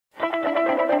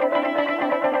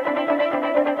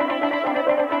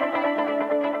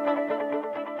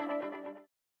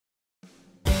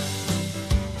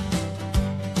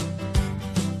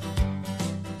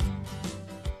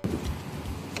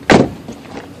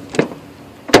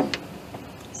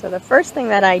So the first thing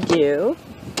that I do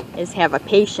is have a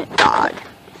patient dog.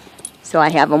 So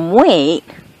I have him wait.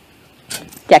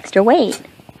 Dexter, wait.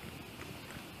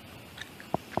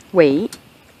 Wait.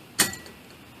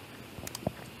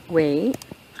 Wait.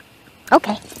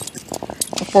 Okay.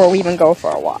 Before we even go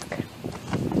for a walk.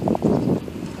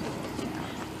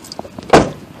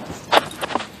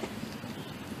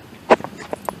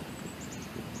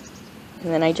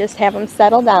 And then I just have him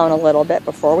settle down a little bit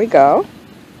before we go.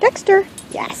 Dexter,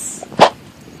 yes.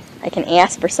 I can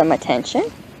ask for some attention.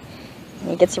 And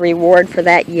he gets a reward for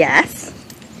that, yes.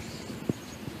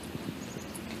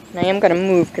 And I am going to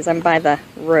move because I'm by the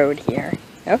road here.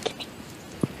 Okay.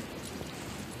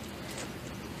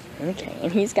 Okay,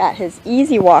 and he's got his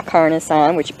easy walk harness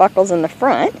on, which buckles in the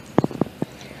front,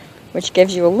 which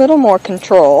gives you a little more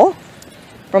control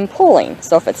from pulling.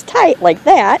 So if it's tight like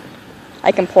that,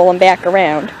 I can pull him back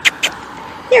around.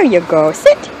 There you go.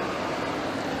 Sit.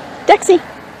 Dexy.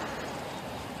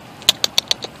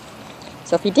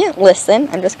 So if he didn't listen,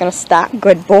 I'm just going to stop.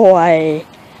 Good boy.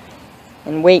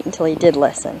 And wait until he did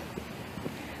listen.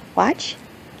 Watch.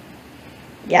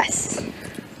 Yes.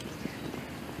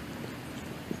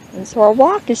 And so our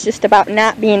walk is just about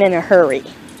not being in a hurry.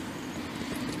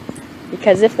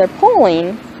 Because if they're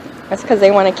pulling, that's because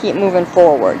they want to keep moving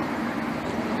forward.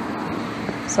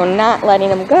 So not letting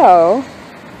them go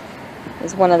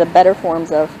is one of the better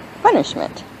forms of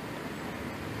punishment.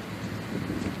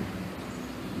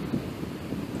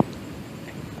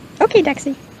 Okay,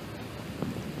 Dexy.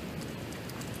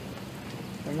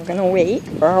 And we're going to wait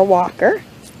for our walker.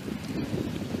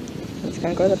 He's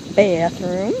going to go to the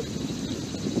bathroom,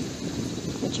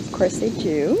 which of course they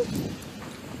do.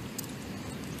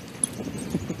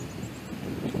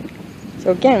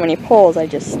 So again, when he pulls, I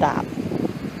just stop.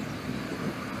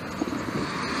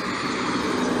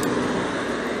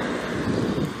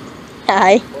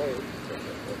 Hi.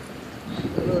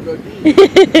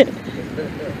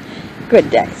 Good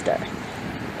Dexter.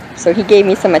 So he gave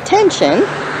me some attention,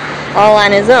 all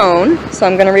on his own, so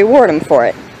I'm going to reward him for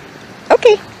it.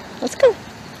 Okay, let's go.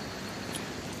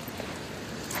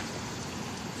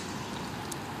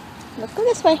 Let's go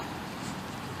this way.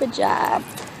 Good job.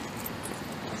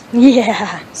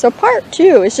 Yeah. So part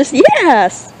 2 is just,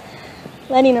 yes,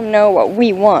 letting him know what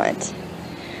we want.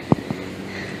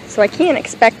 So I can't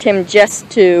expect him just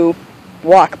to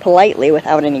walk politely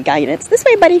without any guidance. This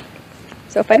way, buddy.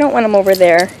 So if I don't want him over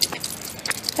there,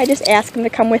 I just ask him to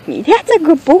come with me. That's a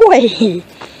good boy.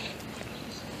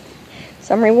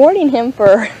 So I'm rewarding him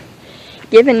for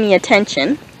giving me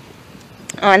attention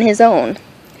on his own,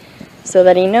 so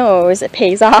that he knows it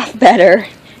pays off better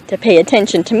to pay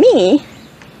attention to me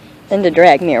than to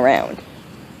drag me around.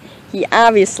 He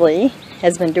obviously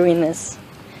has been doing this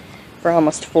for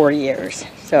almost 4 years.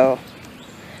 So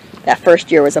that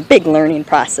first year was a big learning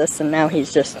process, and now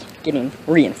he's just getting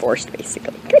reinforced,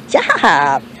 basically. Good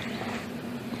job!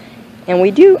 And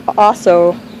we do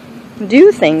also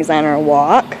do things on our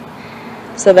walk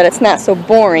so that it's not so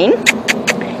boring,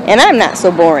 and I'm not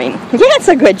so boring. Yeah, it's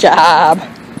a good job!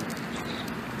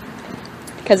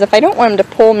 Because if I don't want him to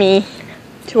pull me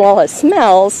to all his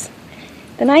smells,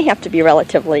 then I have to be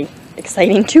relatively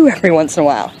exciting too every once in a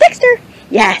while. Dexter!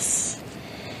 Yes!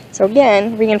 So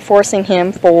again, reinforcing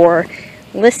him for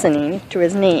listening to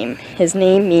his name. His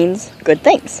name means good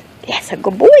things. Yes, a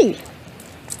good boy.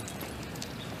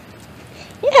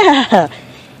 Yeah.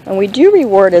 And we do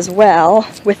reward as well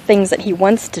with things that he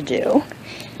wants to do.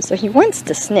 So he wants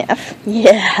to sniff.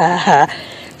 Yeah.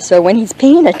 So when he's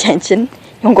paying attention, you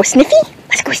want to go sniffy?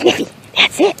 Let's go sniffy.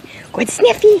 That's it. Good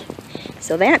sniffy.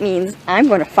 So that means I'm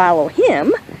going to follow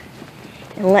him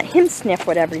and let him sniff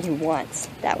whatever he wants.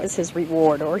 That was his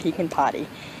reward, or he can potty.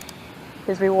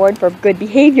 His reward for good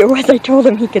behavior was I told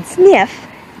him he could sniff.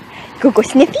 Go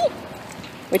sniffy,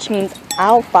 which means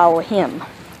I'll follow him.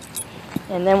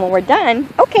 And then when we're done,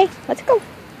 okay, let's go.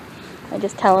 I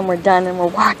just tell him we're done and we're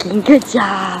walking. Good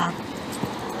job.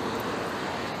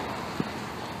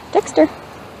 Dexter.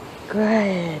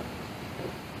 Good.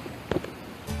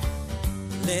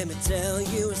 Let me tell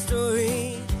you a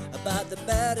story about the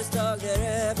baddest dog that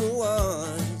ever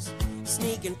was.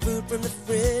 Sneaking food from the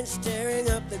fridge, tearing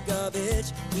up the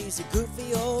garbage. He's a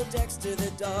goofy old Dexter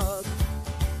the dog.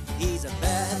 He's a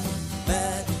bad,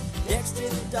 bad Dexter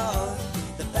the dog.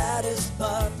 The baddest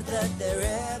pup that there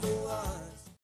ever was.